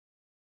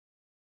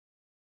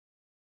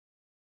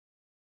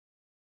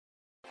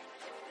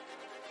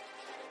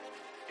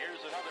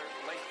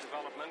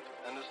development,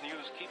 and this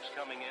news keeps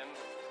coming in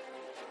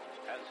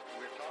as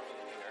we're talking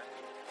here.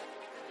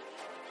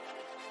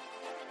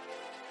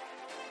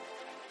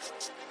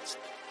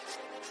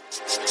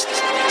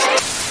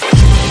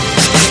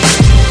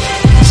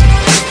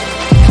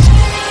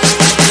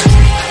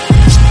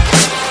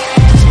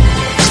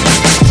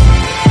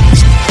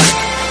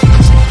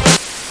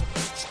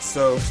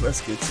 So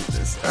let's get to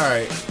this. All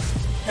right.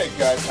 Hey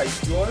guys, how you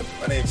doing?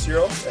 My name's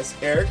Hero. That's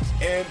Eric,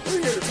 and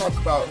we're here to talk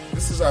about.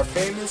 This is our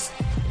famous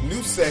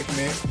new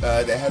segment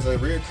that has a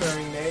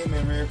reoccurring name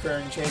and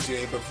reoccurring change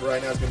name, but for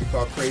right now it's going to be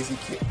called Krazy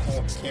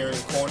Karen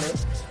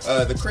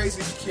Korner. The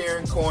Krazy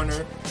Karen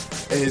Korner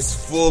is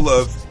full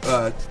of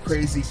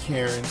crazy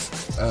Karens.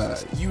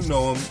 You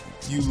know them,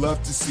 you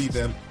love to see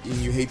them, and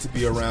you hate to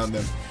be around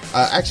them.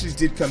 I actually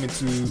did come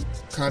into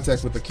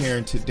contact with a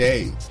Karen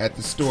today at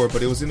the store,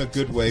 but it was in a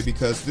good way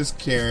because this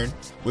Karen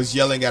was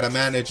yelling at a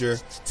manager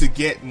to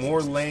get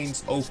more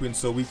lanes open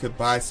so we could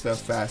buy stuff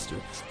faster.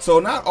 So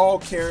not all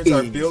Karens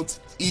are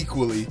built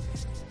equally,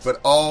 but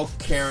all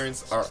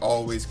Karens are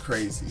always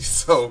crazy.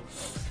 So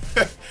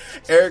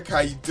Eric,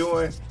 how you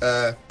doing?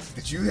 Have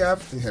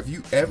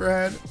you ever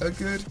had a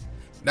good,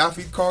 now if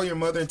you call your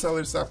mother and tell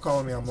her to stop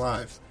calling me, I'm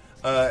live.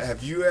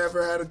 Have you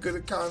ever had a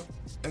good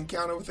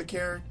encounter with a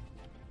Karen?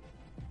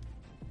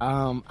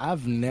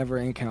 I've never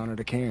encountered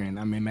a Karen.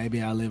 I mean,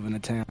 maybe I live in a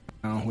town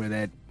where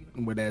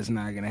that's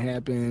not gonna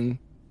happen.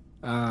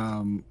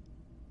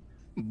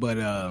 But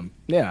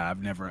yeah, I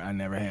never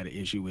had an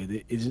issue with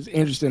it. It's just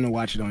interesting to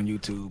watch it on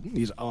YouTube.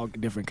 These are all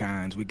different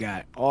kinds. We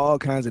got all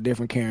kinds of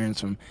different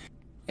Karens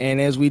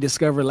and as we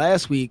discovered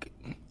last week,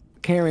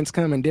 Karens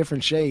come in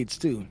different shades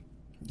too.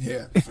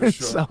 Yeah, for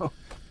sure. So,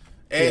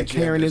 and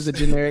Karen is a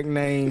generic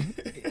name.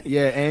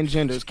 Yeah, and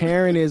genders.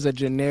 Karen is a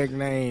generic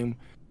name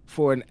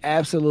for an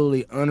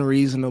absolutely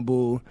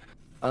unreasonable,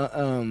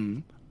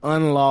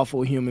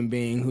 unlawful human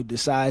being who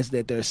decides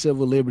that their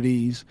civil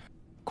liberties,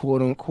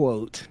 quote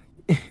unquote,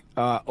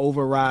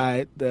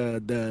 override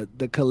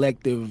the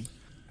collective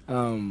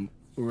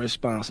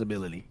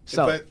responsibility.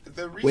 So, but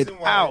the reason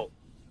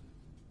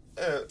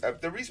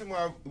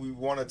why we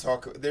want to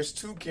talk, there's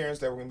two Karens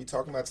that we're going to be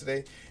talking about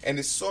today, and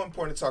it's so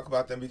important to talk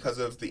about them because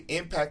of the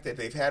impact that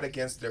they've had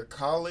against their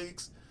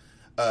colleagues.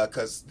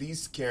 Because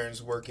these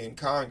Karens work in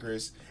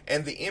Congress,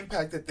 and the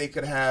impact that they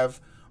could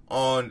have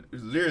on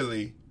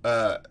literally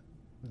the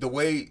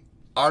way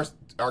our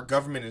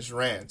government is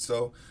ran.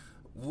 So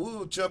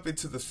we'll jump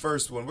into the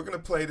first one. We're going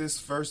to play this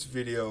first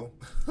video.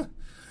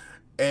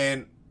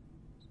 And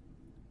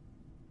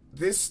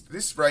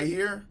this right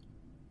here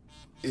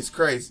is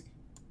crazy.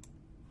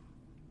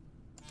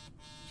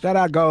 Shout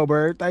out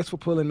Goldberg. Thanks for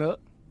pulling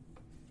up.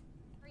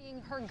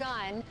 Her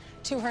gun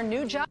to her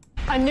new job.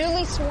 A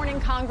newly sworn-in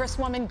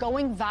Congresswoman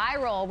going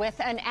viral with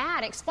an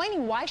ad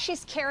explaining why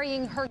she's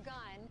carrying her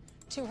gun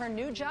to her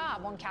new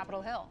job on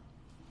Capitol Hill.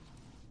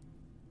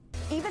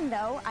 Even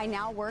though I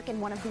now work in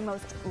one of the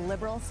most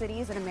liberal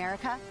cities in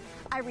America,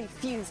 I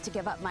refuse to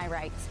give up my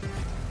rights.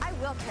 I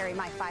will carry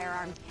my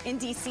firearm in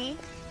D.C.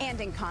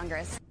 and in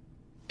Congress.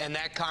 And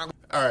that Congress.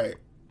 All right,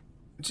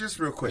 just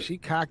real quick. She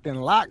cocked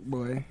and locked,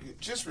 boy.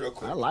 Just real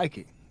quick. I like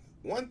it.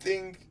 One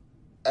thing.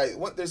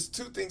 There's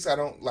two things I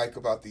don't like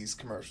about these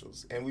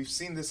commercials, and we've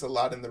seen this a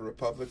lot in the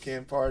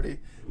Republican Party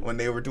when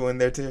they were doing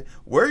their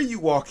where are you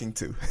walking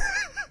to?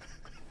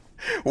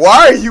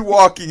 Why are you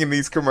walking in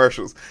these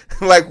commercials?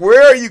 Like,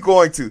 where are you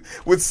going to?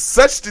 With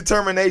such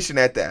determination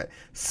at that.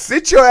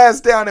 Sit your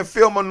ass down and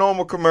film a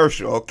normal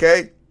commercial,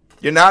 okay?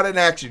 You're not an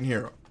action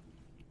hero.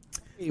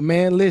 Hey,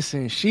 man,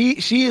 listen, she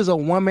is a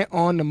woman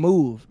on the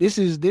move. This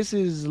is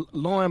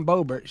Lauren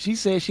Boebert. She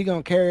said she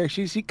gonna carry,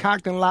 she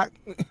cocked and locked.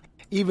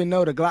 Even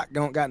though the Glock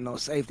don't got no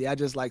safety, I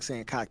just like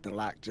saying cocked and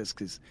locked just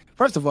because,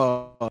 first of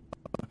all,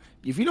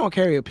 if you don't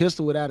carry a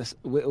pistol without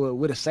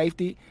with a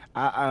safety,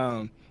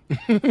 I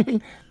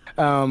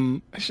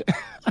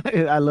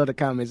love the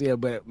comments here,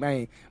 but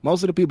man,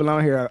 most of the people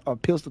on here are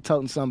pistol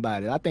toting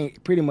somebody. I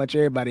think pretty much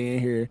everybody in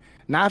here.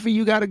 Now, if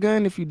you got a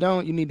gun, if you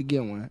don't, you need to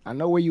get one. I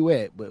know where you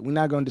at, but we're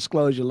not going to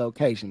disclose your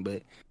location,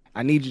 but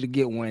I need you to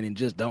get one and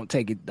just don't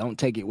take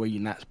it where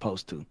you're not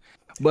supposed to.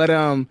 But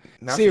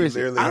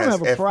seriously, I don't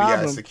have a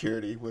problem. FBI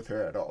security with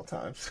her at all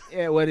times.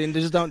 Yeah, well then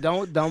just don't.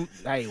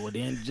 Hey, well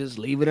then just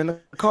leave it in the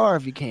car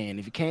if you can.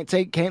 If you can't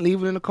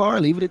leave it in the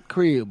car, leave it at the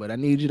crib. But I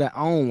need you to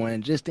own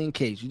one just in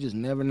case. You just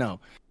never know.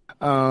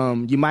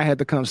 You might have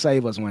to come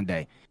save us one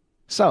day.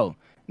 So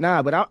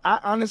but I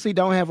honestly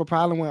don't have a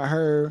problem with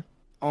her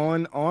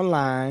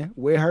online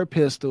with her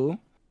pistol,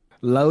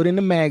 loading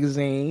the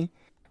magazine,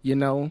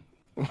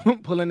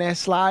 pulling that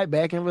slide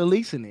back and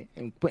releasing it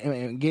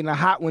and getting a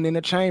hot one in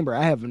the chamber.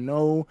 I have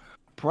no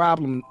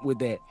problem with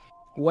that.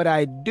 What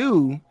I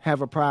do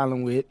have a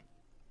problem with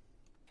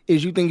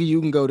is you thinking you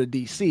can go to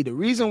D.C. The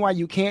reason why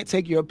you can't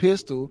take your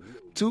pistol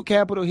to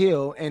Capitol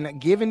Hill, and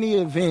given the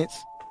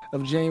events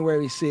of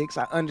January 6th,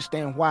 I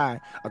understand why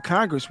a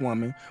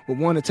congresswoman would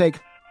want to take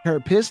her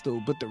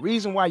pistol, but the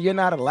reason why you're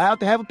not allowed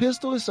to have a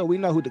pistol is so we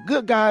know who the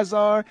good guys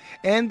are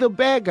and the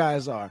bad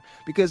guys are.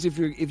 Because if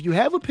you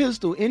have a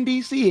pistol in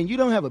DC and you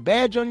don't have a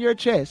badge on your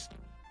chest,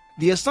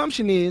 The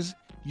assumption is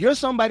you're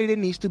somebody that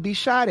needs to be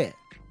shot at.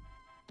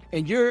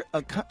 And you're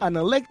an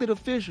elected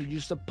official.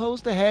 You're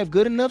supposed to have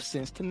good enough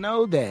sense to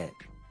know that.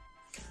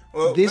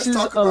 Well, this is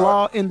a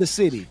law in the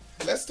city.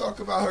 Let's talk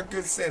about her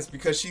good sense,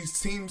 because she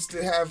seems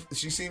to have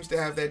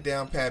that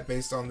down pat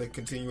based on the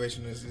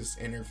continuation of this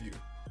interview.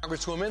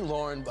 Congresswoman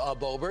Lauren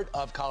Boebert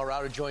of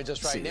Colorado joins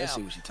us right now.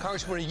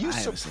 Congresswoman, are you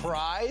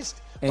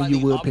surprised by you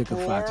the will pick a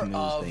Fox uproar News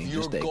of thing, your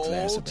just to goal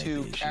exacerbate to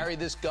the issue. carry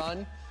this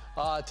gun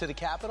to the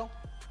Capitol?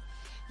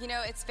 You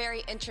know, it's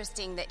very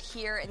interesting that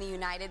here in the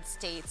United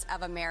States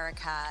of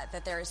America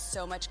that there is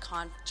so much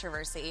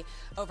controversy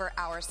over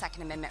our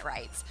Second Amendment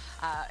rights.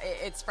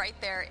 It's right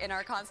there in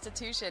our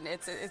Constitution.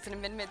 It's an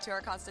amendment to our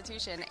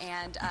Constitution,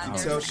 and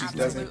there's an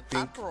absolute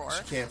uproar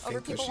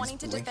over people wanting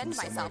to defend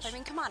myself. I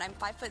mean, come on, I'm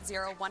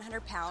 5'0",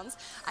 100 pounds.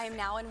 I am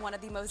now in one of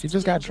the most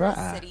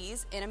dangerous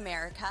cities in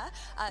America.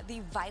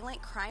 The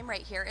violent crime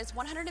rate here is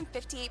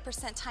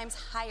 158% times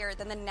higher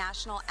than the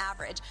national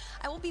average.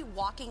 I will be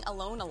walking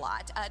alone a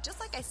lot, just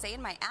like I say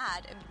in my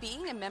ad.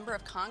 Being a member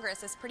of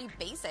Congress is pretty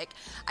basic.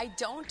 I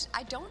don't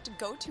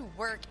go to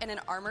work in an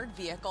armored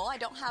vehicle. I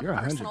don't have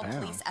personal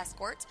police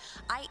escorts.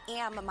 I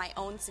am my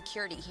own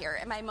security here,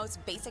 and my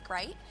most basic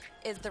right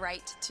is the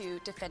right to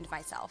defend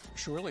myself.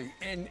 Surely,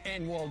 and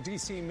while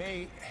DC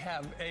may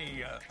have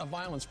a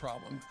violence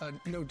problem,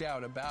 no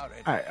doubt about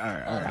it. All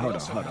right, hold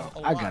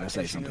on. I gotta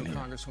say something here.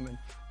 Congresswoman.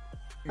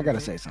 I gotta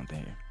say something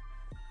here.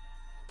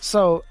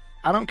 So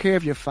I don't care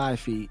if you're 5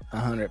 feet,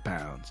 100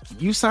 pounds.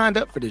 You signed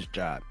up for this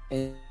job,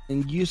 and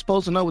you're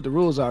supposed to know what the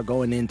rules are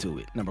going into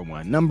it, number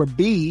one. Number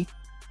B,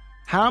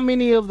 how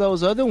many of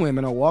those other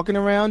women are walking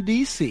around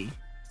D.C.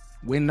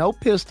 with no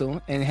pistol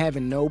and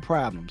having no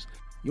problems?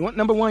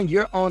 Number one,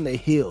 you're on the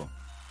Hill.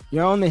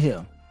 You're on the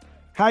Hill.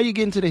 How are you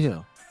getting to the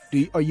Hill?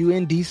 Are you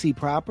in D.C.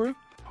 proper,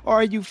 or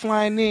are you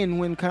flying in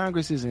when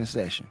Congress is in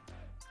session?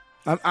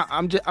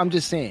 I'm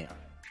just saying.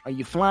 Are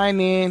you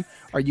flying in?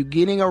 Are you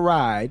getting a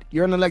ride?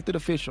 You're an elected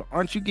official.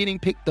 Aren't you getting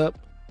picked up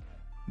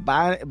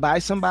by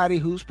somebody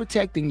who's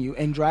protecting you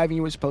and driving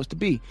you where it's supposed to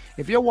be?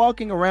 If you're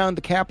walking around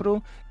the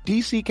Capitol,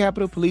 DC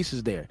Capitol Police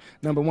is there.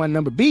 Number one.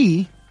 Number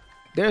B,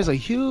 there's a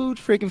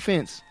huge freaking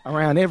fence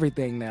around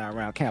everything now,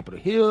 around Capitol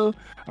Hill,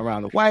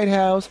 around the White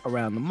House,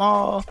 around the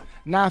mall.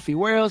 Nafi,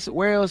 where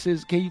else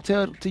is, can you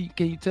tell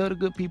the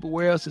good people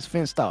where else is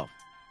fenced off?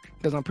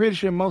 Because I'm pretty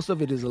sure most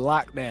of it is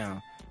locked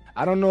down.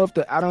 I don't know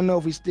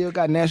if we still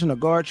got National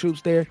Guard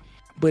troops there,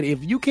 but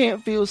if you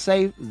can't feel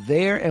safe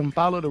there and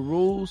follow the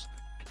rules,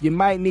 you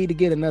might need to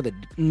get another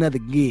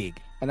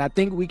gig. And I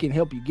think we can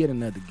help you get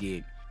another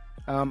gig.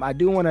 I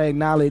do want to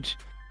acknowledge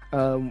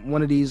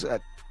one of these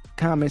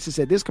comments. It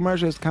said, this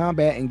commercial is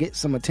combat and get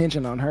some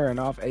attention on her and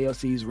off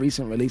AOC's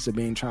recent release of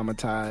being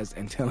traumatized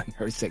and telling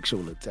her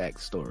sexual attack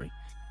story.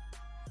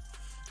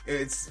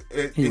 It's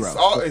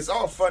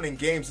all fun and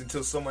games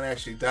until someone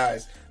actually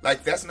dies.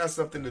 Like, that's not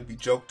something to be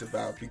joked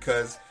about,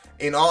 because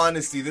in all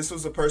honesty, this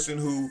was a person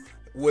who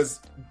was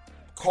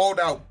called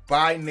out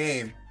by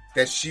name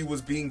that she was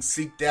being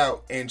seeked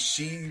out, and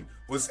she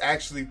was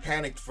actually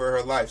panicked for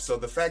her life. So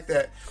the fact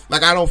that,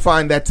 like, I don't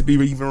find that to be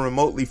even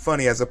remotely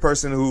funny as a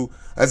person who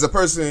has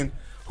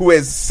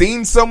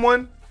seen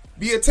someone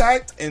be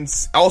attacked and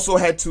also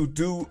had to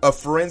do a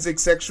forensic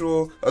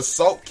sexual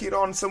assault kit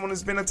on someone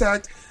who's been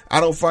attacked. I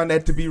don't find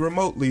that to be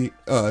remotely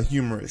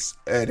humorous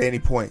at any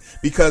point,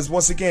 because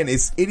once again,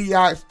 it's the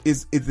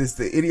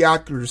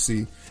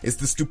idiocracy, it's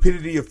the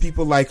stupidity of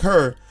people like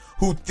her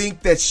who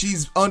think that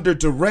she's under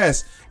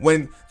duress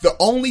when the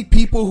only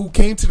people who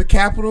came to the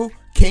Capitol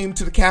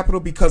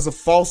because of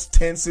false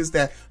tenses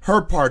that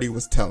her party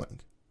was telling.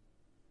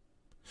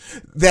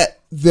 That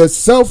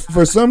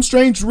for some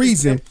strange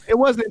reason, it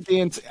wasn't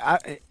the I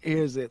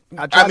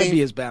try to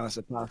be as balanced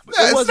as possible.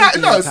 It wasn't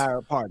the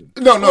entire party.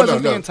 No.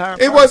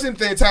 It wasn't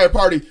the entire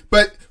party,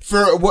 but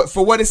for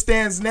what it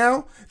stands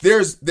now,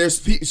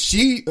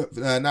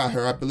 not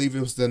her. I believe it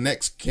was the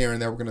next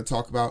Karen that we're going to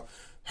talk about.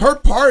 Her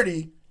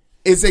party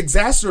has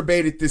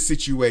exacerbated this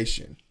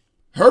situation.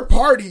 Her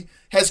party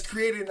has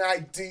created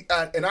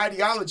an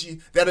ideology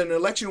that an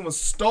election was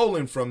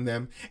stolen from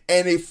them,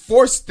 and it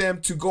forced them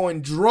to go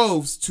in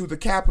droves to the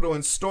Capitol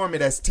and storm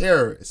it as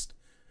terrorists.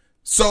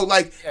 So,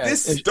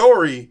 this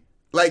story,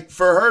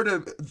 for her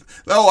to,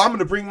 I'm going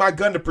to bring my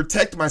gun to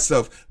protect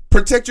myself.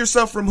 Protect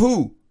yourself from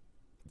who?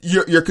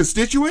 Your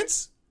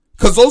constituents?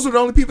 Because those are the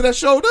only people that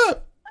showed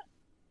up.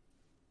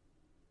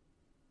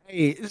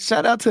 Hey,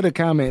 shout out to the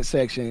comment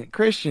section.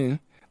 Christian,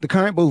 the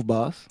current booth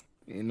boss.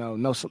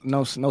 No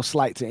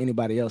slight to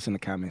anybody else in the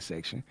comment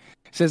section.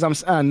 Says,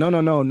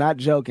 no, not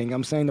joking.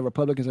 I'm saying the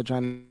Republicans are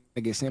trying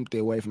to get sympathy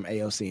away from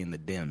AOC and the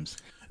Dems.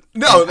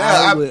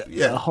 I would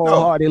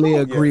wholeheartedly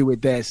agree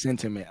with that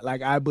sentiment.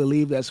 Like, I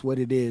believe that's what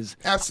it is.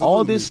 Absolutely.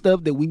 All this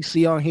stuff that we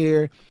see on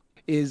here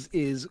is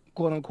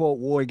quote unquote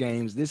war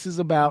games. This is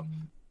about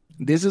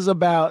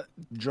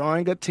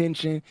drawing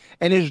attention,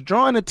 and it's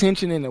drawing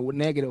attention in a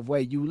negative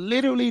way. You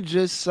literally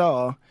just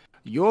saw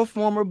your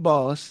former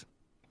boss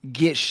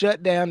get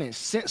shut down and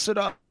censored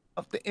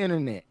the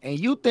internet, and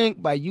you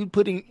think by you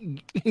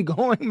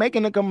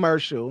making a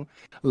commercial,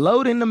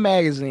 loading the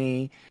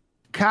magazine,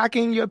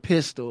 cocking your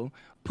pistol,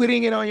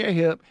 putting it on your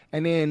hip,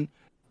 and then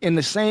in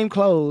the same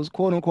clothes,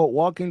 quote unquote,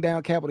 walking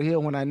down Capitol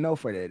Hill, when I know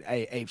for that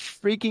a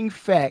freaking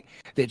fact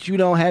that you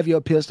don't have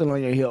your pistol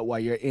on your hip while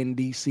you're in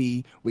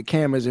DC with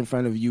cameras in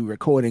front of you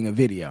recording a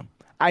video.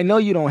 I know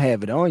you don't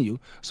have it on you,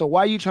 so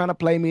why are you trying to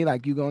play me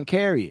like you're gonna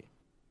carry it?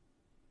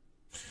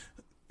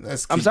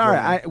 I'm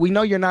sorry, we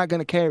know you're not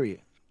gonna carry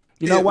it.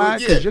 You know why?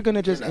 Because you're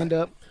gonna just end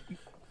up.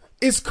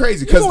 It's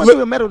crazy because look,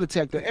 through a metal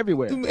detector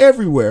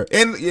everywhere.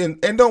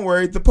 And don't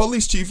worry, the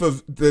police chief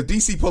of the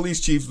DC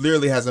police chief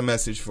literally has a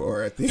message for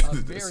her at the end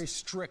of this. Very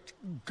strict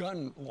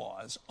gun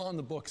laws on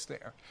the books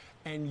there.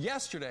 And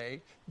yesterday,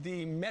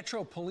 the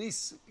Metro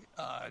Police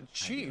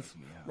chief,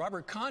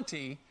 Robert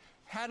Conti,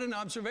 had an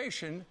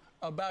observation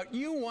about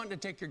you wanting to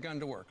take your gun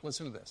to work.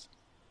 Listen to this.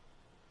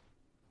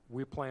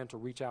 We plan to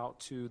reach out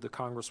to the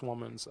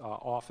Congresswoman's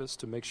office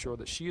to make sure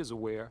that she is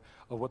aware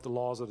of what the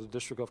laws of the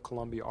District of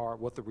Columbia are,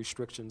 what the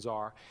restrictions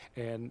are,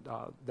 and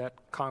that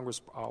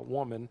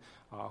Congresswoman,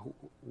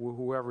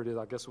 whoever it is,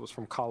 I guess it was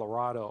from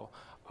Colorado,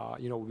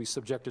 will be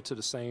subjected to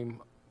the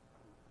same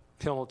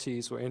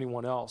penalties for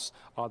anyone else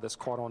that's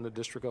caught on the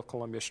District of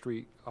Columbia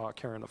street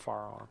carrying a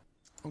firearm.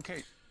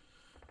 Okay.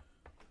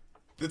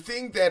 The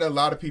thing that a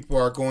lot of people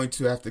are going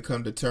to have to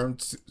come to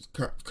terms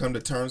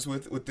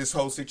with this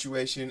whole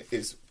situation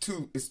is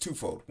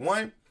twofold.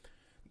 One,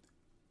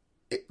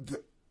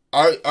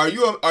 are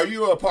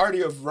you a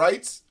party of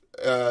rights?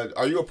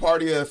 Are you a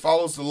party that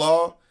follows the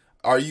law?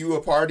 Are you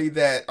a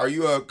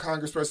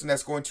congressperson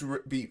that's going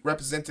to be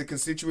represented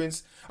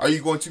constituents? Are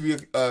you going to be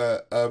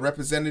a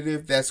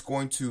representative that's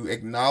going to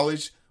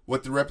acknowledge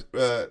what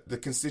the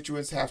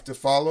constituents have to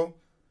follow?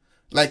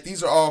 Like,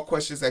 these are all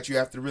questions that you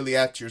have to really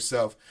ask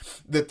yourself.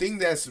 The thing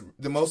that's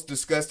the most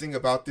disgusting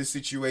about this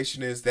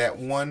situation is that,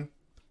 one,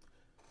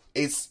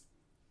 it's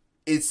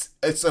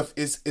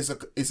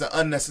an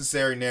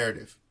unnecessary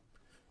narrative.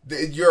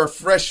 You're a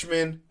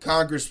freshman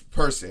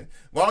congressperson.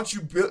 Why don't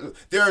you build?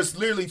 There's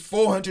literally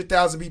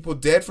 400,000 people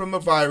dead from the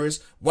virus.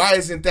 Why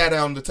isn't that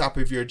on the top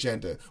of your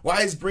agenda?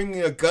 Why is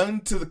bringing a gun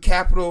to the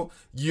Capitol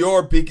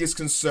your biggest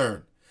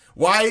concern?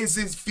 Why is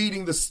it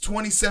feeding the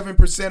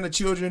 27% of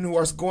children who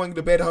are going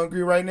to bed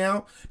hungry right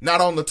now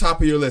not on the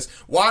top of your list?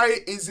 Why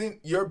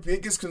isn't your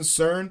biggest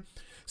concern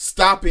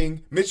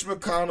stopping Mitch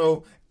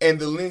McConnell and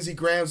the Lindsey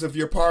Grahams of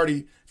your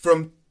party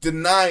from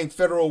denying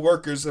federal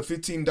workers a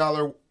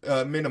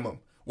 $15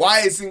 minimum?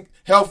 Why isn't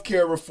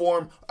healthcare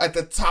reform at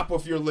the top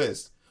of your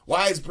list?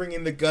 Why is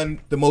bringing the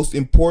gun the most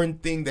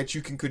important thing that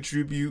you can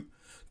contribute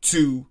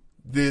to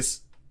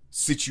this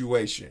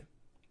situation?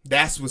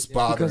 That's what's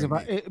bothering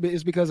me.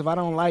 It's because if I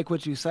don't like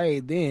what you say,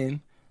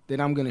 then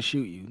I'm gonna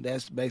shoot you.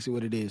 That's basically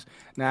what it is.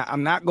 Now,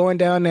 I'm not going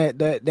down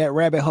that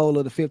rabbit hole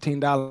of the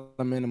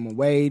 $15 minimum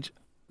wage.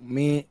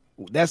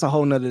 That's a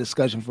whole nother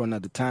discussion for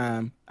another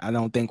time. I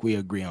don't think we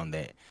agree on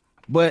that.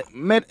 But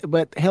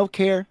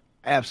healthcare,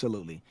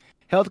 absolutely.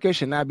 Healthcare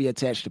should not be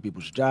attached to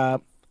people's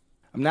job.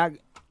 I'm not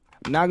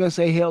gonna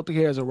say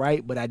healthcare is a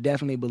right, but I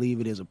definitely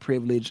believe it is a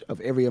privilege of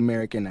every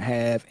American to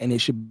have, and it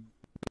should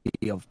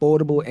be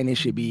affordable, and it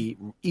should be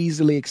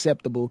easily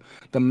acceptable.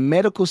 The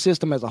medical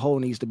system as a whole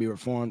needs to be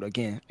reformed.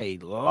 Again, a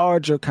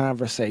larger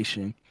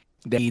conversation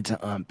that we need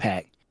to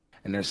unpack,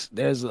 and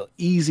there's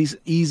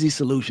easy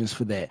solutions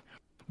for that.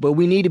 But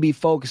we need to be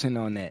focusing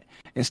on that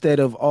instead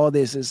of all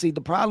this. And see,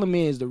 the problem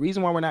is, the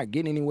reason why we're not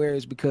getting anywhere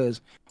is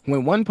because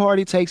when one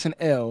party takes an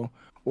L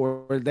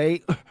or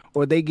they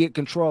get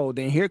control,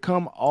 then here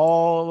come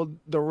all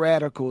the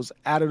radicals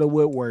out of the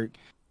woodwork,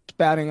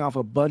 spouting off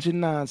a bunch of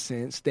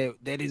nonsense that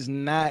is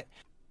not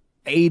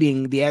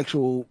aiding the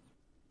actual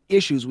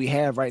issues we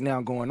have right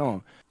now going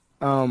on.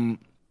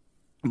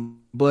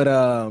 But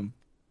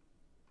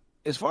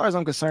as far as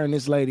I'm concerned,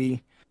 this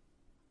lady,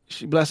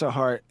 she, bless her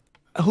heart,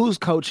 who's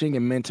coaching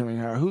and mentoring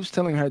her? Who's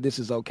telling her this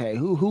is okay?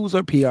 Who's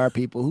her PR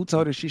people? Who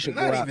told her she should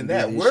go out? Not even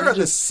that. Where are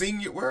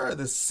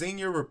the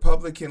senior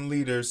Republican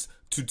leaders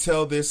to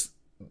tell this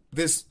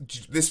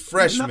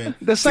freshman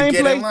the same to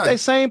get place, in line? The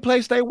same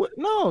place they were.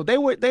 No,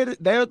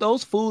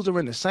 those fools are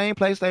in the same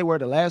place they were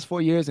the last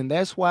 4 years, and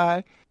that's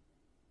why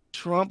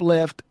Trump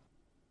left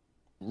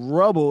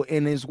rubble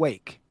in his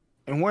wake.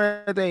 And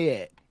where are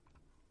they at?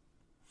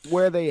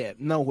 Where are they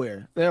at?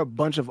 Nowhere. They're a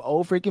bunch of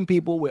old freaking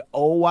people with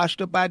old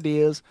washed up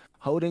ideas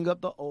holding up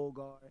the old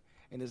guard.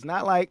 And it's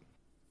not like,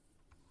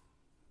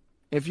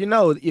 if you've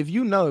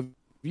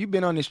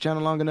been on this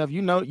channel long enough,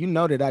 you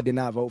know that I did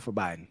not vote for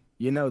Biden.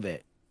 You know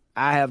that.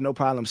 I have no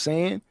problem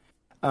saying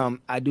I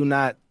am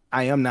not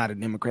a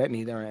Democrat,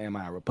 neither am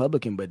I a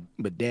Republican, but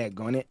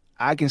daggone it,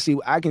 I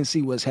can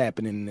see what's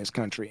happening in this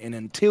country. And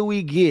until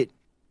we get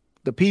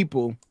the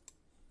people,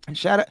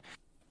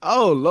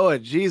 oh,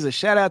 Lord Jesus,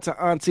 shout out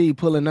to Auntie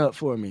pulling up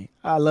for me.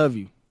 I love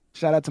you.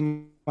 Shout out to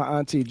my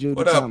Auntie Judy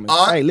what Thomas.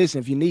 Up, hey, listen,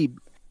 if you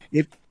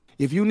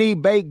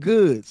need baked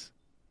goods,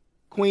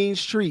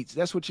 Queen's Treats,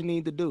 that's what you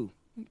need to do.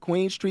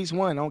 Queen Street's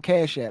one on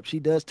Cash App. She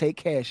does take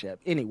Cash App.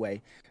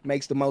 Anyway,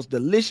 makes the most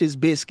delicious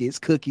biscuits,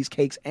 cookies,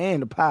 cakes,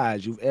 and the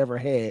pies you've ever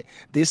had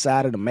this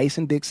side of the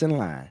Mason-Dixon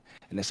line.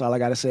 And that's all I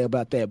got to say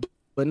about that.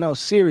 But no,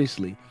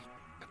 seriously,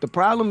 the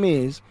problem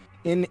is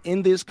in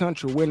this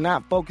country, we're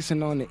not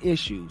focusing on the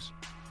issues.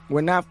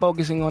 We're not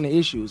focusing on the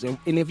issues. And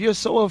if you're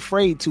so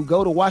afraid to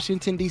go to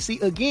Washington, D.C.,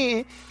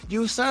 again,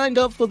 you signed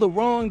up for the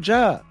wrong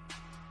job.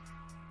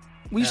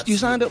 You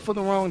signed up for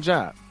the wrong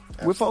job.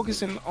 Absolutely. We're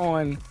focusing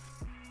on,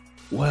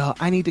 well,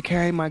 I need to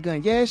carry my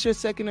gun. Yeah, it's your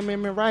Second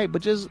Amendment right,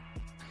 but just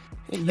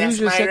use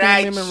your Second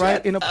Amendment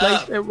right in a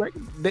place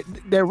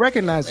that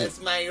recognizes it.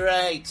 That's my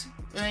right.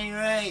 My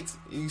right.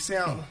 You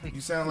sound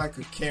like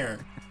a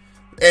Karen.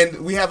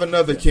 And we have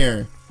another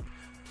Karen.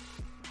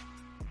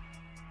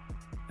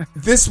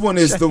 This one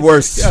is the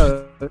worst.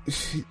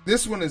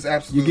 This one is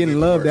absolutely You're getting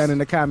love worst. down in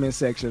the comment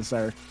section,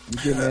 sir.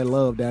 You're getting that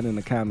love down in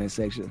the comment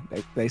section.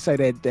 They say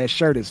that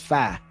shirt is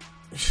fire.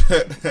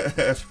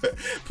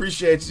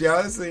 Appreciate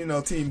y'all. It's,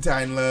 Team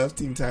Time Love.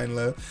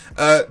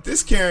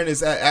 This Karen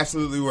is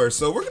absolutely worse.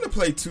 So we're gonna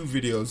play two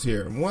videos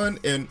here. One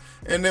and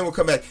then we'll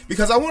come back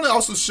because I want to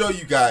also show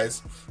you guys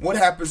what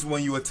happens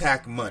when you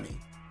attack money.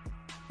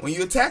 When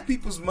you attack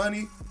people's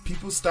money,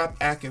 people stop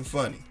acting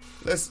funny.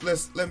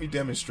 Let me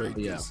demonstrate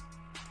this.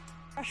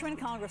 Freshman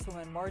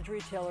Congresswoman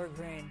Marjorie Taylor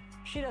Greene,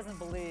 she doesn't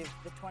believe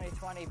the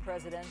 2020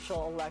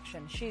 presidential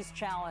election. She's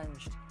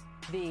challenged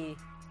the,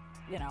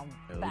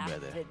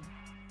 fact that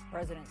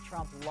President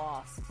Trump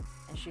lost,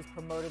 and she's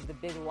promoted the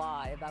big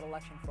lie about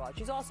election fraud.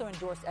 She's also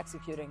endorsed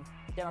executing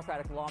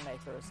Democratic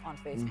lawmakers on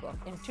Facebook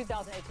in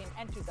 2018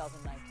 and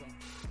 2019.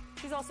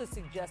 She's also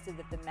suggested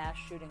that the mass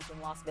shootings in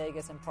Las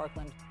Vegas and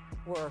Parkland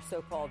were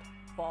so-called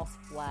false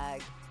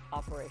flag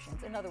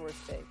operations. In other words,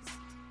 fakes.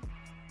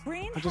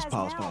 Greene just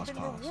has pause.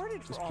 been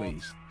rewarded Just for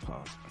please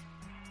pause.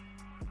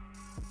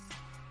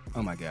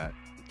 Oh my God.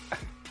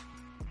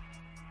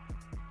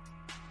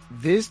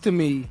 This to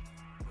me,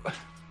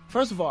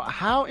 first of all,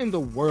 how in the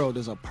world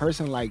does a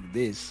person like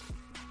this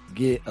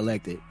get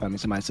elected? I mean,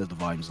 somebody says the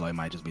volume's low. It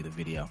might just be the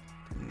video.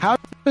 How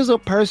does a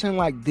person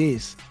like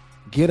this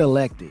get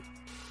elected?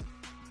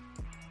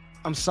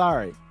 I'm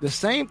sorry. The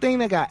same thing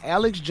that got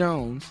Alex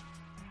Jones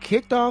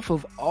kicked off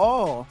of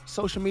all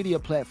social media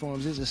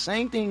platforms is the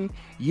same thing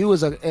you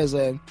as a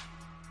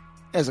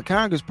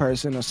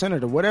congressperson or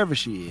senator, whatever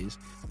she is,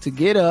 to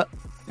get up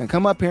and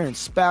come up here and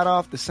spout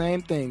off the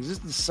same things. This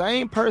is the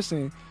same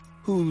person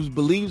who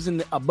believes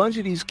in a bunch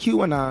of these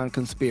QAnon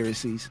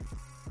conspiracies.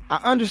 I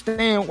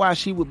understand why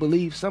she would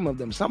believe some of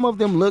them. Some of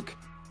them look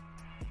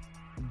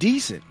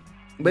decent.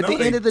 But at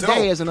the end of the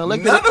day, as an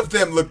elected... None of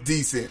them look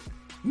decent.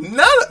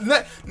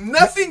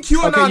 Nothing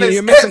QAnon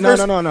is missing.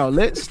 No.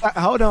 Let's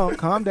hold on.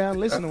 Calm down.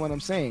 Listen to what I'm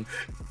saying.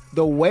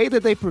 The way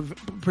that they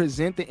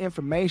present the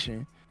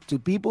information to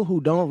people who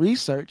don't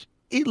research,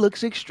 it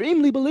looks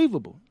extremely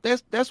believable.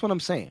 That's what I'm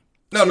saying.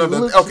 No.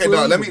 Okay,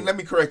 no. Let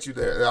me correct you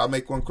there. I'll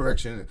make one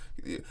correction.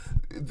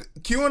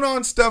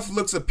 QAnon stuff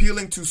looks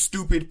appealing to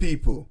stupid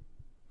people.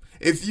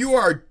 If you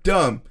are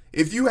dumb,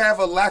 if you have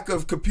a lack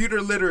of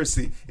computer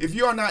literacy, if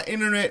you are not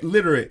internet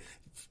literate,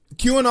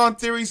 QAnon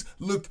theories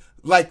look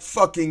like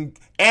fucking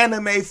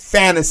anime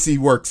fantasy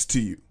works to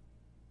you.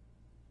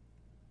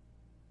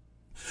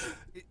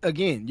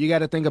 Again, you got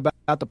to think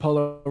about the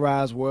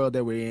polarized world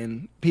that we're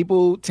in.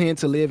 People tend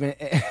to live in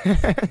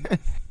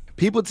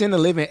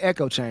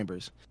echo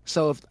chambers.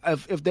 So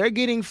if they're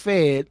getting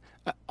fed,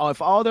 or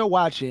if all they're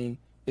watching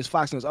is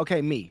Fox News,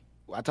 okay, me,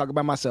 I talk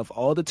about myself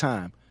all the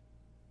time.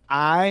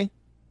 I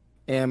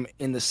am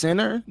in the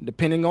center,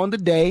 depending on the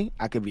day.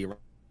 I could be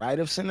right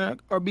of center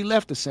or be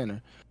left of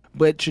center.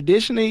 But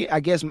traditionally,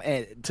 I guess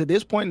to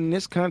this point in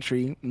this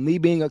country, me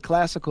being a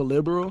classical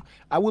liberal,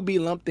 I would be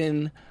lumped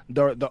in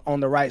on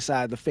the right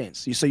side of the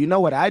fence. So you know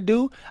what I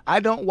do? I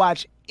don't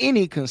watch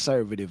any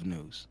conservative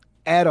news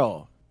at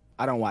all.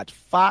 I don't watch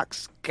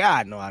Fox.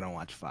 God, no, I don't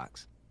watch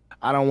Fox.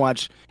 I don't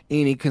watch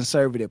any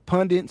conservative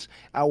pundits.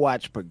 I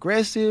watch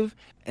progressive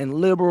and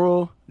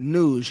liberal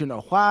news. You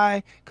know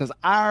why? Because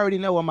I already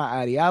know what my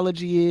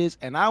ideology is,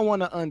 and I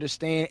want to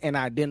understand and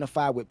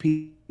identify with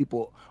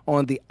people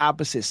on the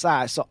opposite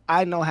side, so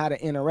I know how to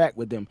interact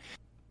with them.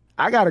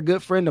 I got a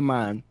good friend of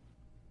mine.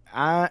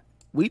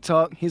 We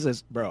talk. He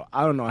says, "Bro,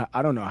 I don't know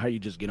how you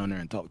just get on there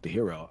and talk to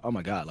Hero. Oh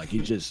my God, like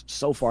he's just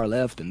so far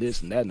left and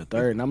this and that and the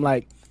third." And I'm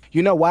like,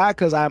 you know why?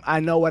 Because I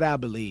know what I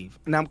believe,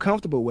 and I'm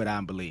comfortable with what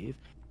I believe.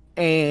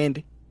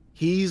 And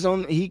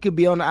he could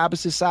be on the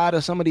opposite side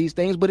of some of these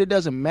things, but it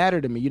doesn't matter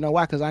to me. You know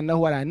why? Because I know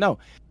what I know.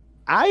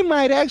 I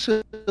might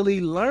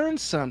actually learn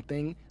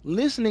something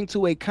listening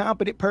to a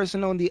competent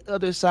person on the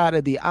other side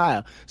of the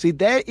aisle. See,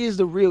 that is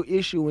the real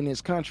issue in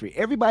this country.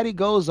 Everybody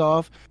goes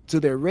off to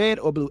their red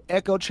or blue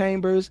echo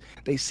chambers.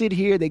 They sit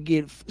here, they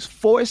get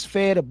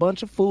force-fed a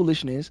bunch of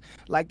foolishness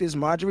like this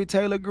Marjorie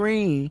Taylor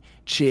Greene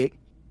chick.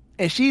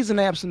 And she's an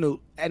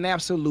absolute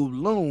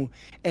loon.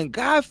 And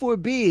God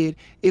forbid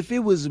if it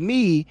was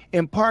me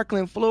in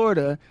Parkland,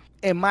 Florida,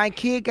 and my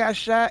kid got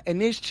shot, and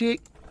this chick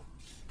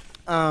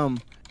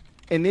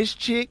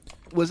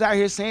was out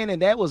here saying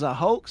that was a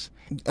hoax,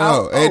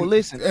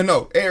 Listen.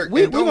 No, Eric,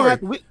 don't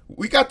worry.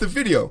 We got the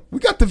video. We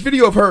got the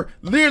video of her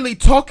literally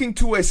talking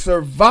to a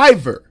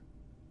survivor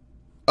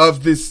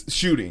of this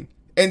shooting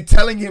and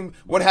telling him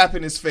what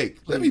happened is fake.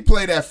 Let me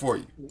play that for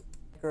you.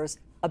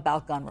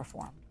 About gun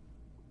reform.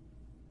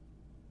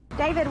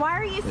 David, why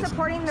are you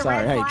supporting the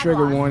red flag law?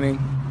 Trigger warning.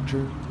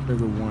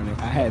 Trigger warning.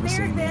 I haven't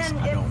seen this.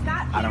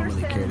 I don't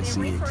really care to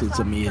see it.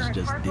 To me, it's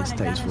just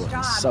distasteful.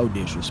 It's so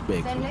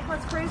disrespectful. Then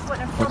Nicholas Cruz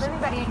wouldn't have killed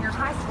anybody in your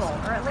high school,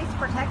 or at least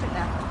protected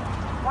them.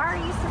 Why are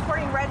you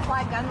supporting red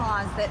flag gun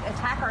laws that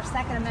attack our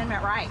Second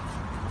Amendment rights?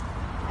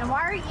 And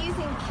why are you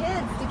using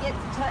kids to get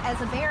as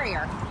a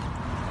barrier?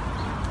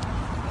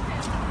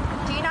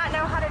 Do you not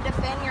know how to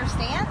defend your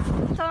stance?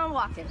 Tell him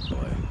walk in.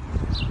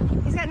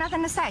 He's got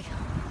nothing to say.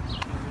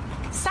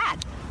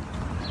 Sad.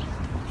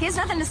 He has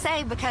nothing to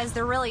say because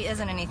there really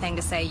isn't anything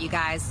to say, you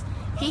guys.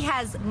 He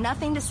has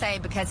nothing to say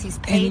because he's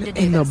paid to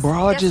do and this. The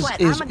broad Guess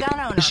what? I'm a gun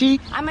owner.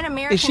 I'm an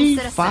American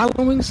citizen.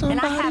 Following somebody?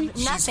 And I have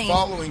nothing.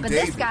 But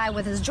David. This guy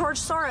with his George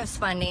Soros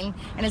funding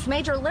and his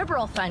major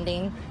liberal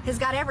funding has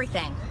got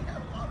everything.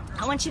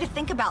 I want you to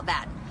think about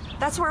that.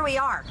 That's where we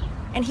are.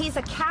 And he's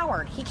a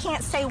coward. He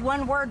can't say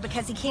one word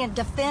because he can't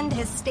defend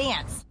his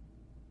stance.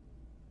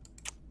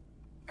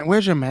 And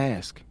where's your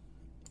mask?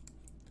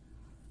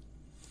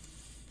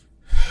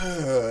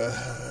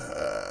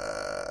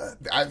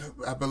 I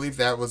believe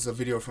that was a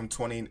video from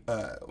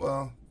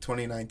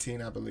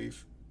 2019, I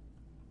believe.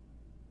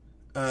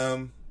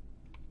 And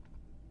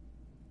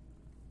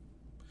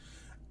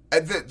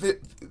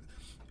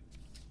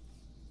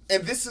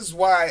this is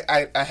why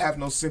I have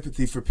no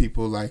sympathy for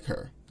people like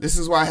her. This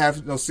is why I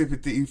have no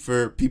sympathy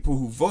for people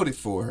who voted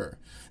for her.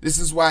 This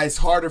is why it's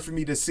harder for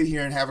me to sit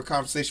here and have a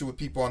conversation with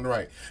people on the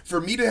right.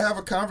 For me to have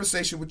a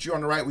conversation with you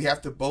on the right, we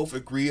have to both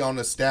agree on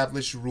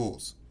established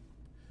rules.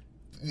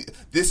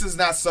 This is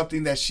not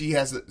something that she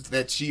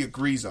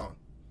agrees on.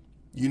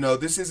 You know,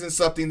 this isn't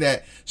something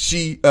that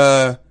she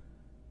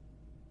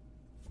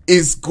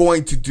is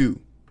going to do.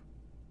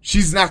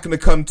 She's not going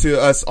to come to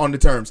us on the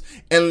terms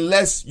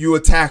unless you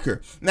attack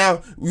her.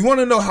 Now, you want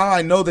to know how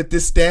I know that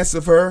this stance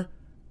of her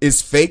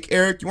is fake,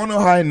 Eric? You want to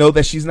know how I know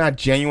that she's not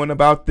genuine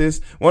about this?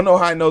 You want to know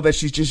how I know that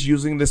she's just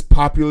using this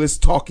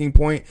populist talking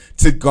point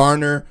to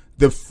garner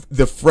the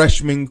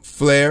freshman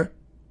flair?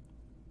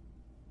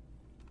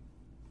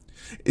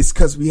 It's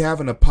because we have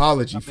an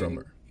apology from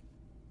her.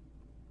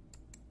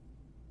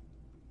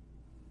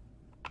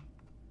 I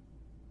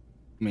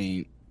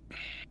mean,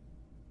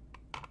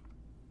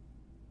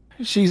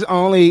 she's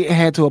only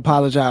had to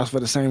apologize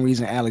for the same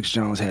reason Alex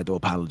Jones had to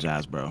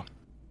apologize, bro.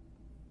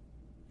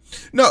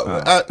 No,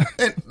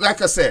 and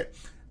like I said,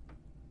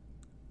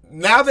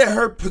 now that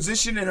her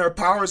position and her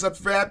power is up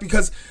for that,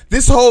 because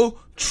this whole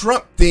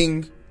Trump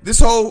thing, this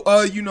whole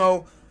let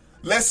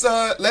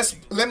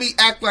me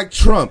act like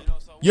Trump.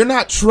 You're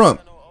not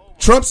Trump.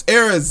 Trump's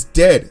era is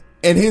dead,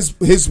 and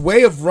his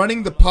way of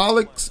running the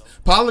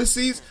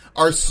policies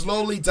are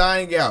slowly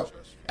dying out.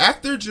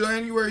 After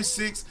January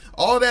 6th,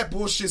 all that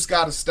bullshit's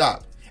got to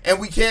stop. And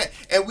we can't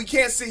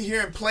sit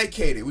here and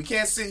placate it. We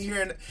can't sit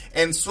here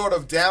and sort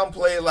of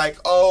downplay like,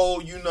 oh,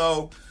 you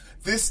know,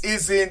 this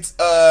isn't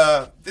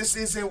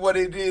what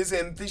it is,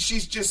 and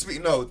she's just,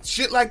 you know,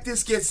 shit like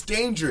this gets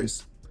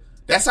dangerous.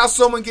 That's how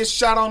someone gets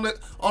shot on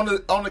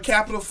the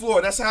Capitol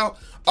floor. That's how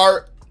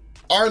our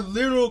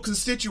literal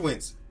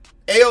constituents,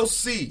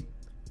 AOC,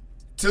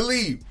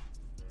 Tlaib,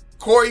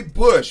 Cori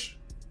Bush.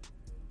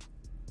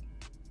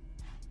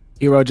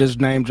 Hero just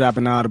name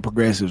dropping all the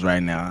progressives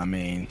right now. I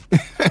mean,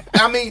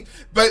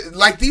 but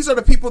like these are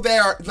the people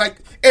that are like,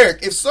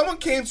 Eric, if someone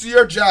came to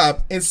your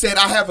job and said,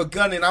 I have a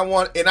gun and I'm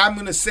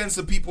going to send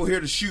some people here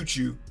to shoot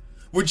you,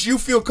 would you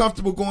feel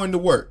comfortable going to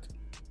work?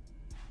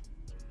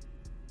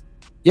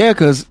 Yeah,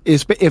 because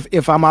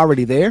if I'm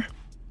already there.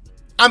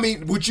 I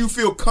mean, would you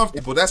feel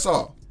comfortable? That's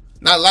all.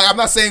 Not like I'm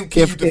not saying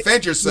can you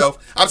defend yourself.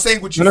 I'm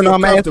saying would you feel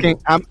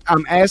comfortable?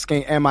 I'm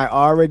asking, am I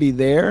already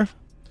there?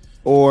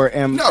 Or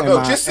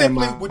just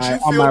simply would you feel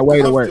on my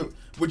way to work?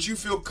 Would you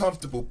feel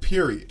comfortable?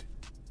 Period.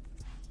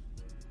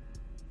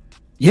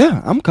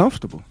 Yeah, I'm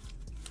comfortable.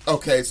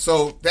 Okay,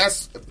 so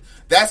that's.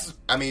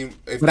 I mean,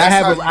 but I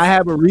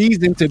have a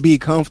reason to be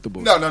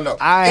comfortable. No.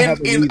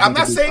 I'm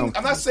not saying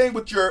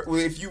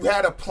if you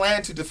had a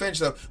plan to defend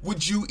yourself,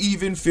 would you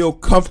even feel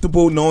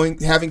comfortable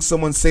having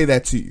someone say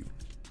that to you?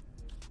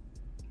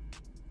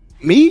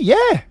 Me,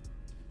 yeah.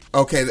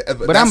 Okay,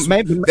 but that's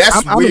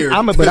weird.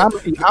 I'm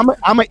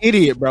an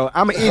idiot, bro.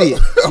 I'm an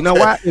idiot. You know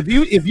why?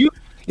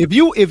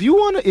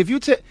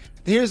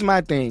 Here's my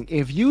thing.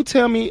 If you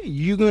tell me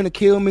you're gonna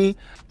kill me,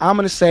 I'm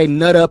gonna say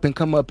nut up and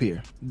come up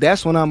here.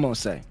 That's what I'm gonna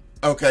say.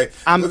 Okay,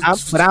 I'm an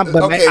idiot.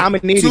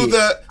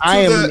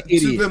 I am an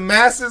idiot. To the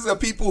masses of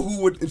people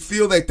who would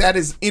feel that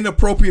is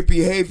inappropriate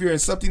behavior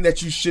and something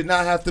that you should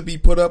not have to be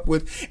put up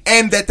with,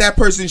 and that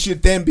person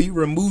should then be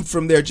removed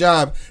from their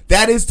job.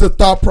 That is the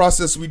thought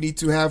process we need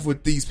to have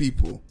with these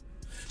people.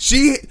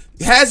 She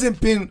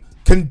hasn't been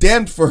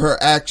condemned for her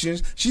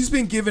actions. She's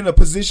been given a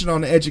position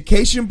on the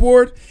education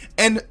board,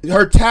 and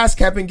her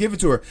tasks have been given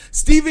to her.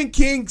 Stephen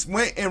King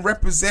went and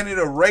represented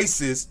a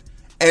racist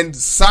and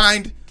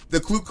signed the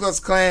Ku Klux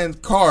Klan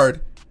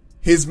card,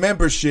 his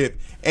membership,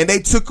 and they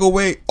took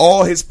away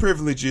all his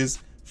privileges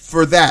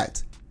for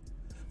that.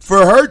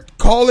 For her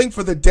calling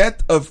for the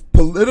death of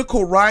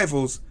political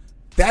rivals,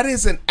 that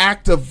is an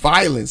act of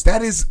violence.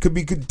 That could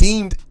be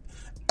deemed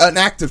an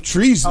act of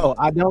treason. Oh,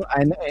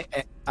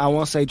 I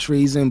won't say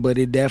treason, but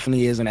it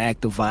definitely is an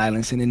act of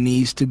violence, and it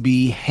needs to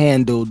be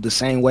handled the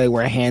same way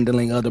we're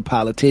handling other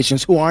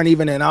politicians who aren't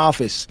even in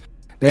office.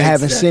 They're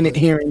having Senate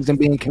hearings and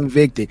being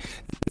convicted.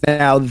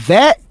 Now,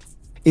 that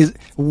is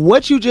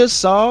what you just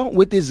saw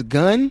with this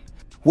gun.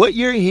 What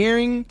you're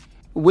hearing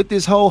with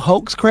this whole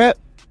hoax crap,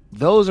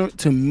 those are,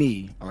 to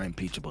me, are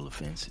impeachable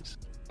offenses.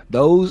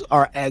 Those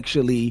are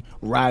actually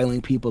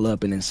riling people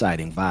up and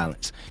inciting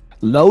violence.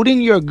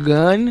 Loading your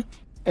gun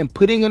and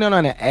putting it on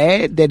an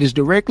ad that is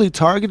directly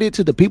targeted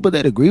to the people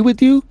that agree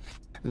with you,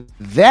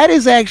 that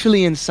is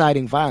actually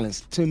inciting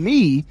violence. To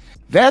me,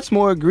 that's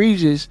more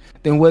egregious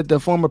than what the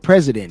former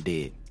president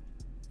did,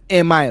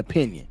 in my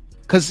opinion,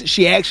 because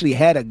she actually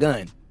had a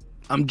gun.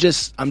 I'm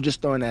just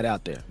throwing that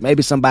out there.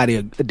 Maybe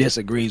somebody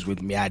disagrees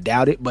with me. I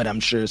doubt it, but I'm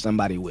sure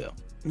somebody will.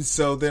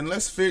 So then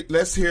let's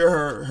hear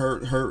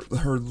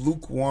her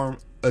lukewarm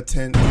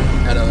attempt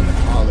at an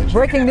apology.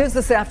 Breaking news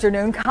this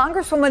afternoon: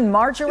 Congresswoman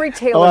Marjorie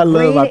Taylor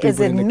Greene is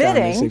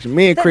admitting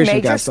that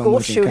major school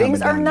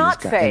shootings are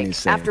not fake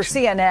after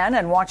CNN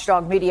and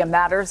Watchdog Media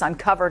Matters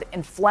uncovered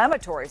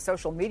inflammatory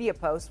social media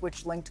posts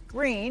which linked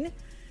Greene.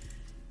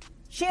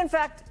 She, in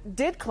fact,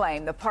 did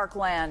claim the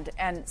Parkland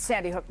and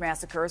Sandy Hook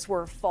massacres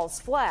were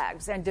false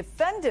flags and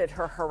defended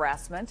her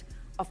harassment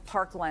of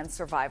Parkland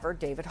survivor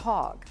David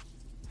Hogg.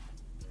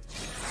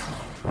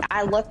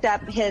 I looked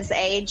up his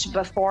age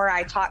before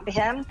I talked to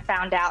him,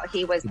 found out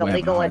he was the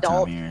legal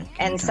adult.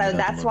 And so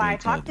that's why I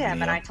talked to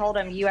him. And I told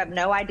him, you have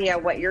no idea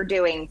what you're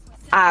doing.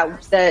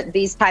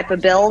 These type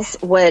of bills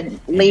would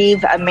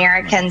leave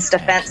Americans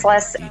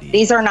defenseless.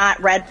 These are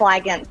not red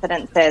flag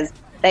incidences.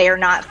 They are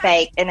not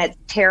fake. And it's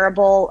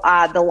terrible,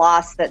 the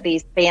loss that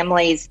these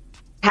families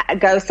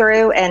go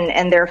through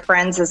and their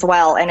friends as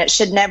well. And it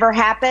should never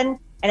happen.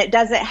 And it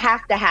doesn't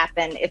have to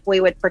happen if we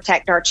would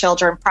protect our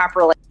children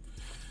properly.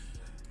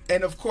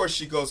 And of course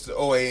she goes to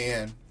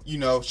OAN. You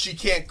know, she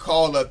can't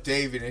call up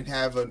David and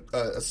have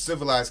a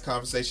civilized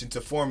conversation to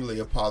formally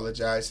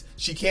apologize.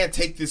 She can't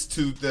take this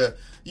to the,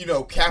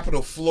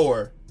 Capitol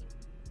floor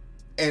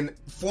and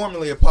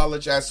formally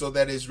apologize so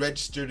that it's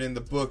registered in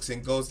the books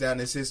and goes down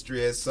as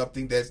history as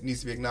something that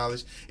needs to be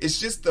acknowledged. It's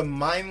just the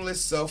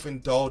mindless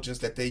self-indulgence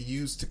that they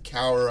use to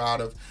cower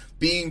out of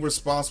being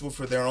responsible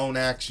for their own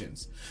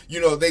actions.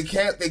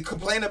 They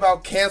complain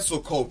about cancel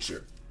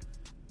culture.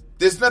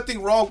 There's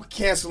nothing wrong with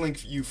canceling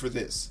you for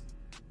this.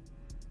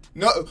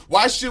 No,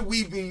 why should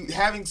we be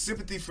having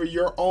sympathy for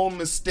your own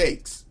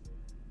mistakes?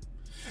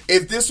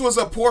 If this was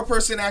a poor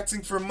person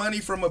asking for money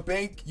from a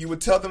bank, you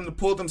would tell them to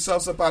pull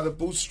themselves up out of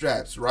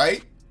bootstraps,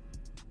 right?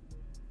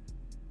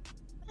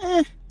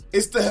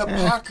 It's the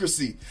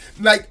hypocrisy.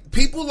 Like,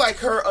 people like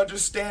her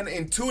understand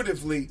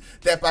intuitively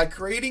that by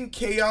creating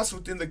chaos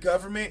within the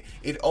government,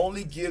 it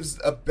only gives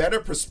a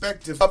better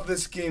perspective of the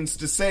skins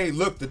to say,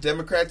 look, the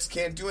Democrats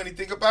can't do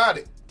anything about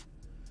it.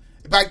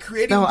 By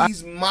creating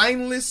these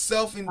mindless,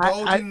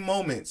 self-indulging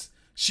moments,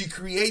 she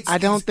creates. I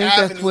don't think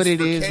that's what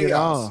it is at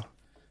all.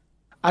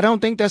 I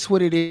don't think that's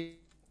what it is.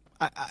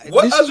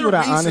 What other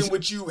reason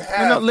would you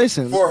have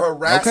for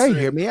harassing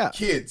hear me out.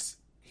 Kids?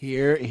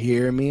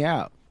 Hear me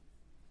out.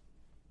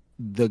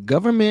 The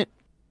government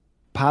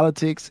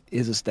politics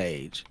is a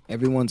stage.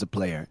 Everyone's a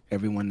player.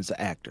 Everyone is an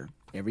actor.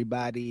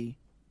 The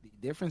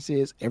difference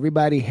is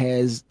everybody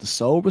has the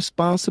sole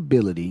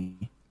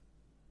responsibility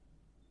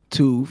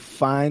to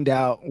find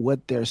out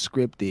what their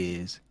script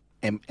is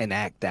and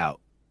act out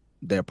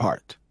their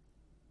part.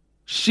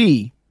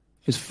 She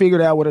has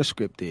figured out what her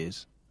script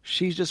is.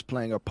 She's just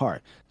playing her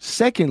part.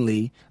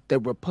 Secondly, the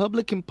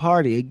Republican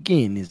Party,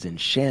 again, is in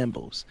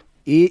shambles.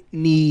 It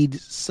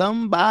needs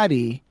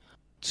somebody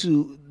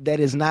that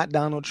is not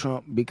Donald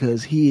Trump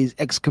because he is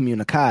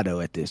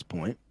excommunicado at this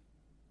point.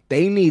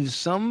 They need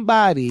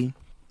somebody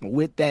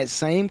with that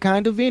same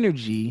kind of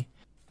energy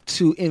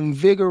to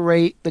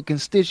invigorate the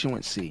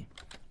constituency.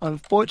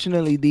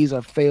 Unfortunately, these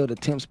are failed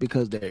attempts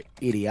because they're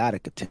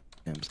idiotic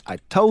attempts. I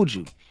told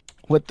you,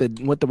 what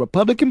the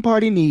Republican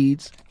Party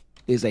needs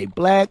is a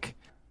black,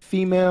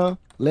 female,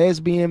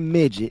 lesbian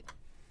midget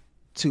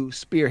to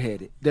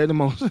spearhead it.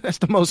 That's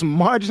the most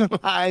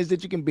marginalized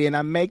that you can be. And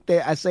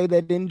I say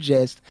that in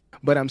jest,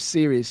 but I'm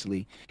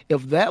seriously.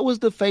 If that was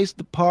the face of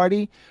the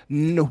party,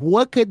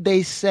 what could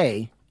they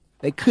say?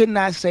 They could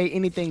not say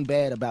anything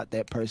bad about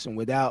that person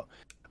without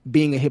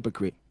being a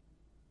hypocrite.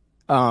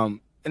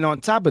 And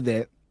on top of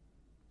that,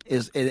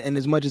 and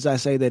as much as I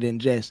say that in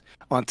jest,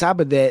 on top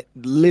of that,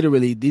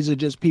 literally, these are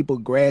just people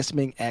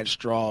grasping at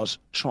straws,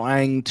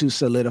 trying to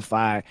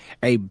solidify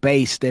a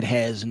base that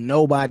has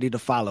nobody to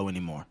follow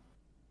anymore.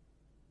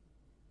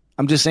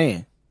 I'm just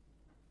saying.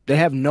 They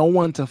have no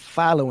one to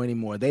follow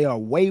anymore. They are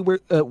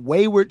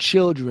wayward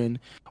children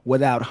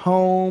without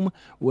home,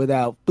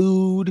 without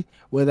food,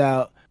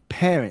 without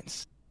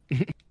parents.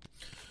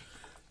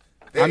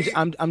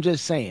 I'm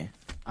just saying.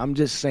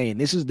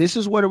 This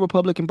is where the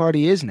Republican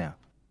Party is now.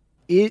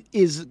 It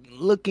is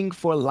looking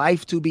for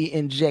life to be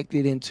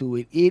injected into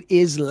it. It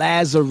is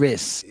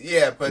Lazarus.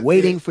 Yeah, but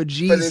waiting for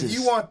Jesus. But if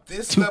you want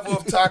this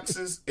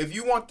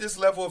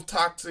level of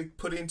toxic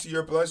put into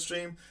your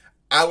bloodstream,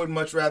 I would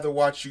much rather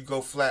watch you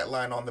go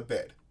flatline on the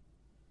bed.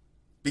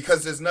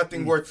 Because there's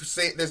nothing worth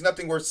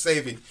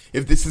saving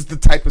if this is the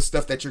type of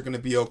stuff that you're going to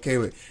be okay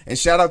with. And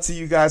shout out to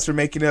you guys for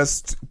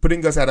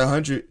putting us at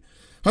 100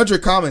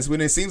 comments when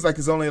it seems like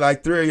it's only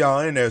like 3 of y'all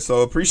in there. So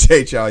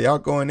appreciate y'all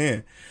going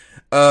in.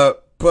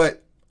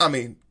 But I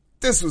mean,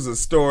 this was a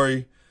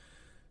story.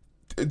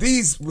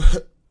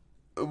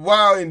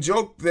 While in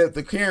joke that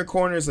the Karen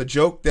Korner is a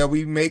joke that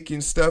we make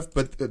and stuff,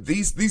 but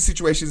these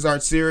situations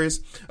aren't serious.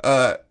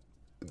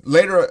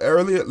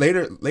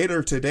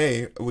 Later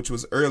today, which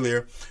was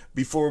earlier,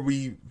 before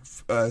we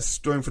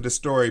stormed for the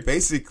story,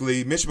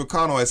 basically Mitch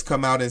McConnell has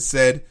come out and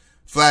said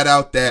flat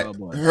out that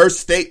her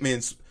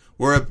statements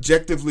were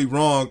objectively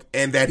wrong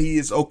and that he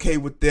is okay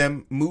with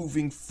them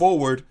moving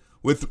forward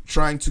with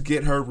trying to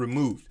get her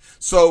removed.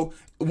 So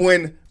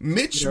when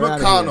Mitch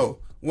McConnell,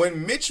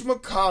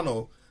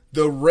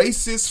 the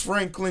racist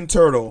Franklin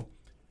Turtle,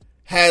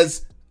 when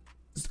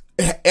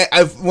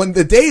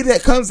the day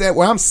that comes that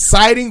where I'm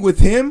siding with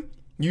him,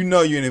 you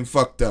know you done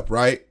fucked up,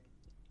 right?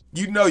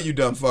 You know you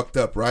done fucked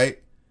up, right?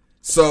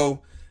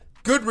 So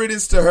good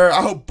riddance to her.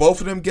 I hope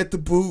both of them get the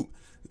boot.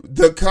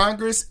 The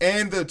Congress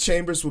and the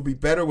chambers will be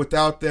better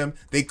without them.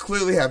 They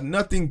clearly have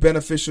nothing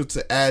beneficial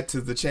to add to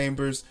the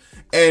chambers.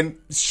 And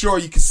sure,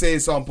 you can say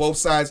it's on both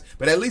sides,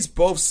 but at least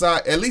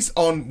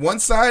on one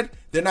side,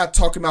 they're not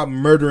talking about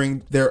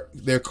murdering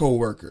their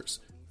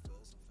co-workers.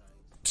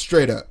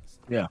 Straight up.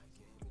 Yeah.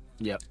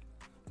 Yep.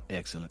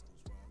 Excellent.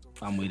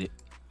 I'm with it.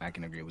 I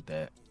can agree with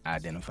that. I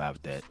identify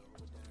with that.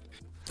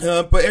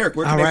 But Eric,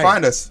 where can they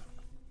find us?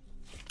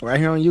 Right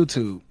here on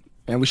YouTube.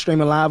 And we're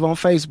streaming live on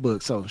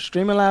Facebook. So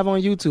streaming live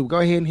on YouTube. Go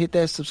ahead and hit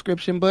that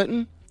subscription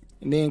button.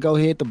 And then go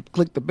ahead to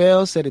click the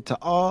bell, set it to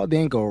all.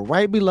 Then go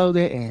right below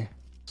there and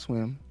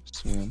swim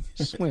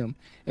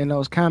in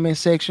those comment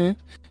section.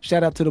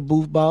 Shout out to the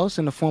booth boss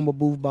and the former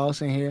booth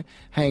boss in here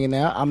hanging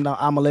out. I'm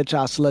gonna let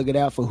y'all slug it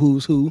out for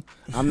who's who.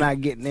 I'm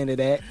not getting into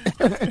that.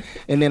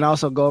 And then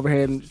also go over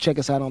here and check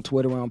us out on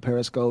Twitter. We're on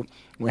Periscope.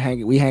 We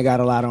hang out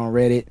a lot on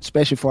Reddit,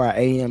 especially for our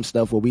AM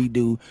stuff where we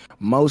do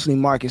mostly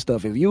market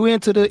stuff. If you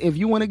want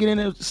to get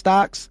into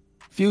stocks,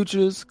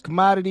 futures,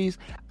 commodities,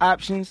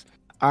 options,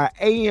 our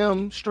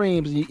AM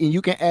streams, and you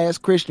can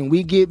ask Christian,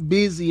 we get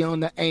busy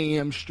on the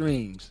AM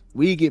streams.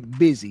 We get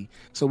busy.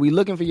 So we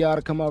looking for y'all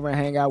to come over and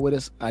hang out with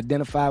us,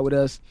 identify with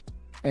us,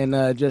 and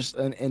just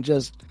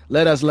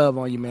let us love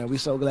on you, man. We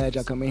so glad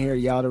y'all come in here.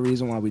 Y'all the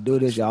reason why we do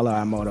this. Y'all are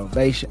our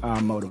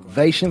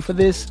motivation for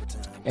this,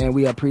 and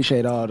we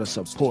appreciate all the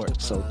support.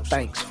 So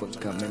thanks for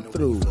coming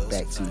through.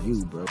 Back to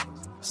you, bro.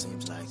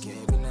 Seems like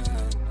every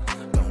night,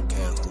 don't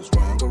care who's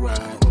wrong or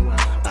right.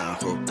 I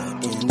hope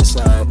that in the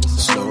side,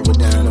 slow it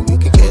down and we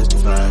can catch the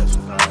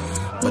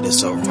vibes. But it's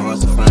so hard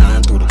to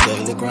find through the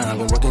daily grind.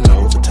 Been working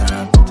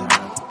overtime,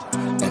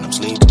 and I'm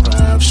sleep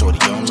deprived. Shorty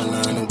on the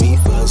line and we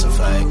fuss and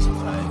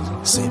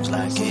fight. Seems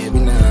like every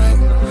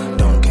night,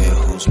 don't care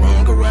who's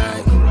wrong or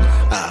right.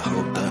 I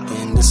hope that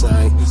in the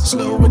side,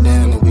 slow it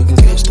down and we can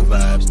catch the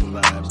vibes.